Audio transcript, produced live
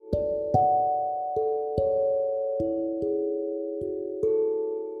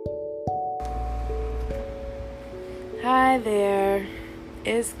Hi there,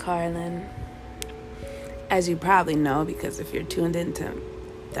 it's Carlin. As you probably know, because if you're tuned into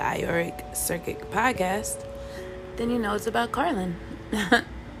the Ioric Circuit podcast, then you know it's about Carlin. Or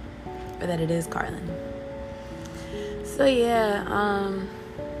that it is Carlin. So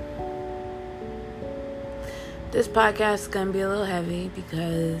this podcast is going to be a little heavy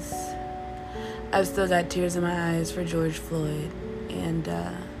because I've still got tears in my eyes for George Floyd. And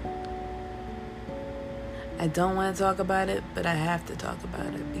I don't want to talk about it, but I have to talk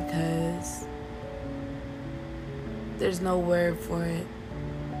about it because there's no word for it.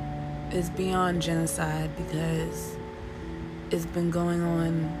 It's beyond genocide because it's been going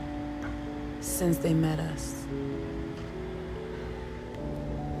on since they met us.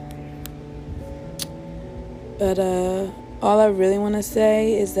 But all I really want to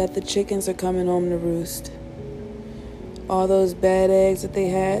say is that the chickens are coming home to roost. All those bad eggs that they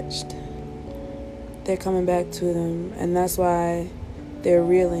hatched, they're coming back to them, and that's why they're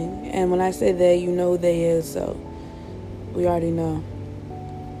reeling. And when I say they, you know they is, so we already know.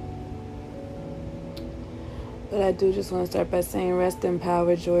 But I do just want to start by saying rest in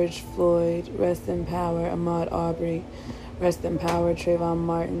power George Floyd, rest in power Ahmaud Arbery, rest in power Trayvon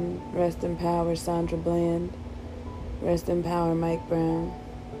Martin, rest in power Sandra Bland, rest in power Mike Brown,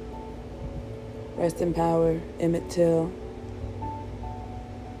 rest in power Emmett Till.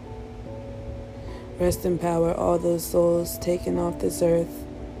 Rest in power all those souls taken off this earth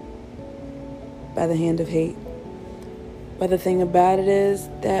by the hand of hate. But the thing about it is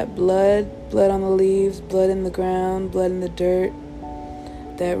that blood on the leaves, blood in the ground, blood in the dirt,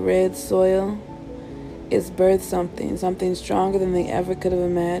 that red soil, it's birthed something stronger than they ever could have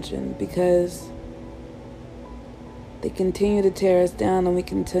imagined, because they continue to tear us down and we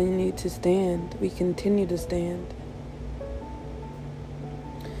continue to stand. We continue to stand.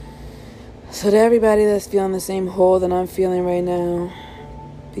 So to everybody that's feeling the same hole that I'm feeling right now,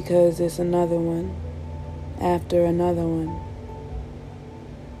 because it's another one after another one,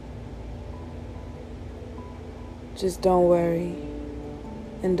 just don't worry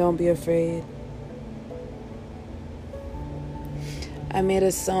and don't be afraid. I made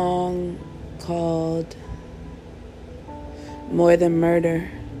a song called More Than Murder,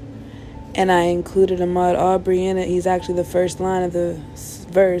 and I included Ahmaud Arbery in it. He's actually the first line of the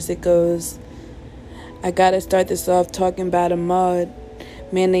verse. It goes, I gotta start this off talking about Ahmaud.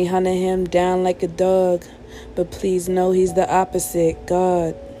 Man, they hunted him down like a dog, but please know he's the opposite,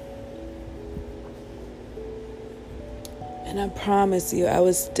 God. And I promise you, I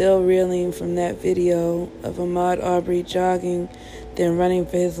was still reeling from that video of Ahmaud Arbery jogging, then running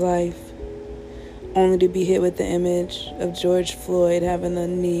for his life, only to be hit with the image of George Floyd having a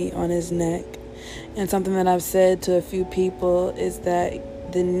knee on his neck. And something that I've said to a few people is that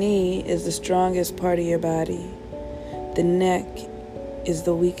the knee is the strongest part of your body. The neck is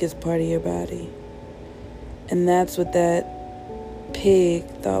the weakest part of your body. And that's what that pig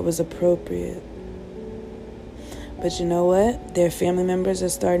thought was appropriate. But you know what? Their family members are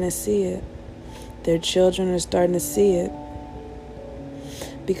starting to see it. Their children are starting to see it.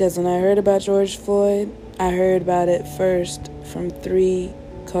 Because when I heard about George Floyd, I heard about it first from 3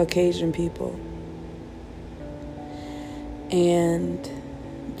 Caucasian people. And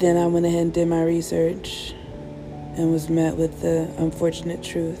then I went ahead and did my research and was met with the unfortunate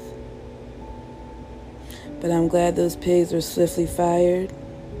truth. But I'm glad those pigs were swiftly fired,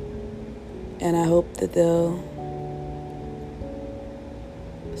 and I hope that they'll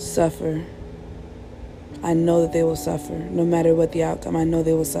suffer. I know that they will suffer, no matter what the outcome. I know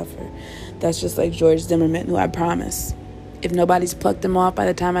they will suffer. That's just like George Zimmerman, who I promise, if nobody's plucked him off by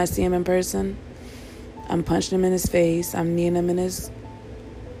the time I see him in person, I'm punching him in his face, I'm kneeing him in his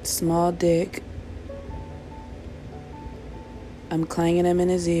small dick, I'm clanging him in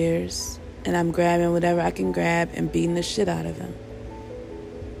his ears, and I'm grabbing whatever I can grab and beating the shit out of him.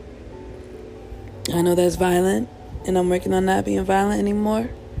 I know that's violent, and I'm working on not being violent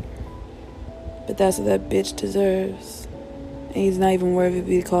anymore, but that's what that bitch deserves. And he's not even worthy to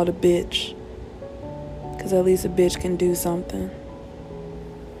be called a bitch, because at least a bitch can do something.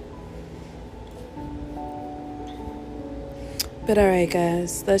 But alright,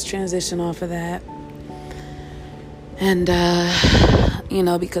 guys, let's transition off of that. And,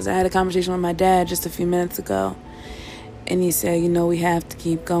 because I had a conversation with my dad just a few minutes ago, and he said, we have to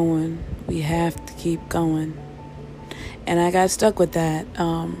keep going. We have to keep going. And I got stuck with that.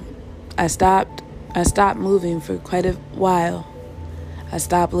 I stopped moving for quite a while. I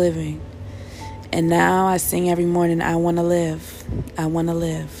stopped living. And now I sing every morning, I want to live. I want to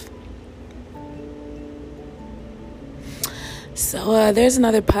live. So there's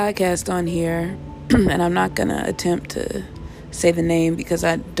another podcast on here and I'm not going to attempt to say the name because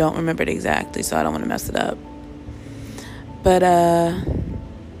I don't remember it exactly, so I don't want to mess it up. But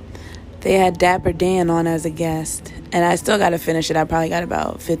they had Dapper Dan on as a guest, and I still got to finish it. I probably got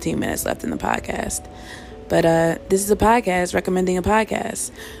about 15 minutes left in the podcast. But this is a podcast recommending a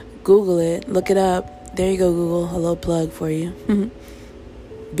podcast. Google it. Look it up. There you go, Google. A little plug for you.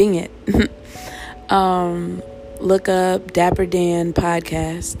 Bing it. Look up Dapper Dan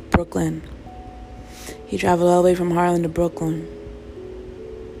Podcast, Brooklyn. He traveled all the way from Harlem to Brooklyn.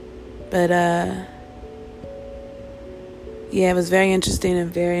 But, yeah, it was very interesting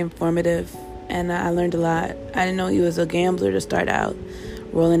and very informative. And I learned a lot. I didn't know he was a gambler to start out,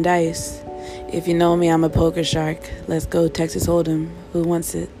 rolling dice. If you know me, I'm a poker shark. Let's go Texas Hold'em. Who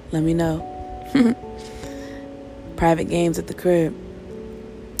wants it? Let me know. Private games at the crib.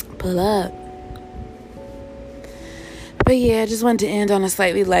 Pull up. But yeah, I just wanted to end on a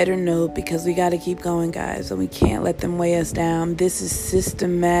slightly lighter note because we got to keep going, guys, and we can't let them weigh us down. This is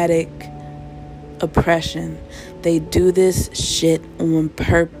systematic oppression. They do this shit on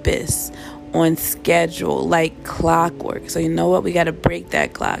purpose, on schedule, like clockwork. So you know what? We got to break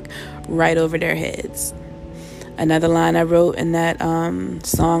that clock right over their heads. Another line I wrote in that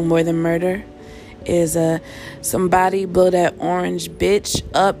song, More Than Murder, is somebody blow that orange bitch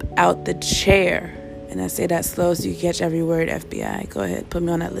up out the chair. And I say that slow so you catch every word, FBI. Go ahead, put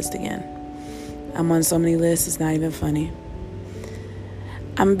me on that list again. I'm on so many lists, it's not even funny.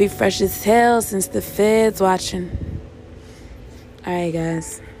 I'm going to be fresh as hell since the Fed's watching. Alright,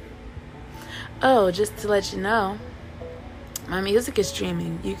 guys. Oh, just to let you know, my music is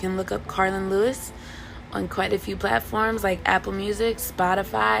streaming. You can look up Carlin Lewis on quite a few platforms like Apple Music,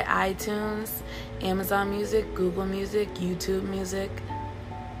 Spotify, iTunes, Amazon Music, Google Music, YouTube Music,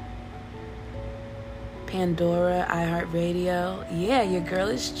 Pandora, iHeartRadio. Yeah, your girl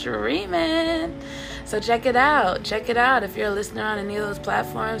is streaming. So check it out. Check it out. If you're a listener on any of those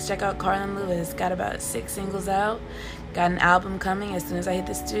platforms, check out Carlin Lewis. Got about 6 singles out. Got an album coming as soon as I hit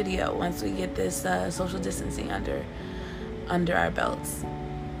the studio. Once we get this social distancing under our belts.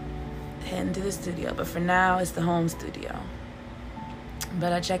 Heading to the studio. But for now, it's the home studio.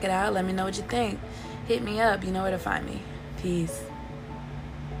 But check it out. Let me know what you think. Hit me up. You know where to find me. Peace.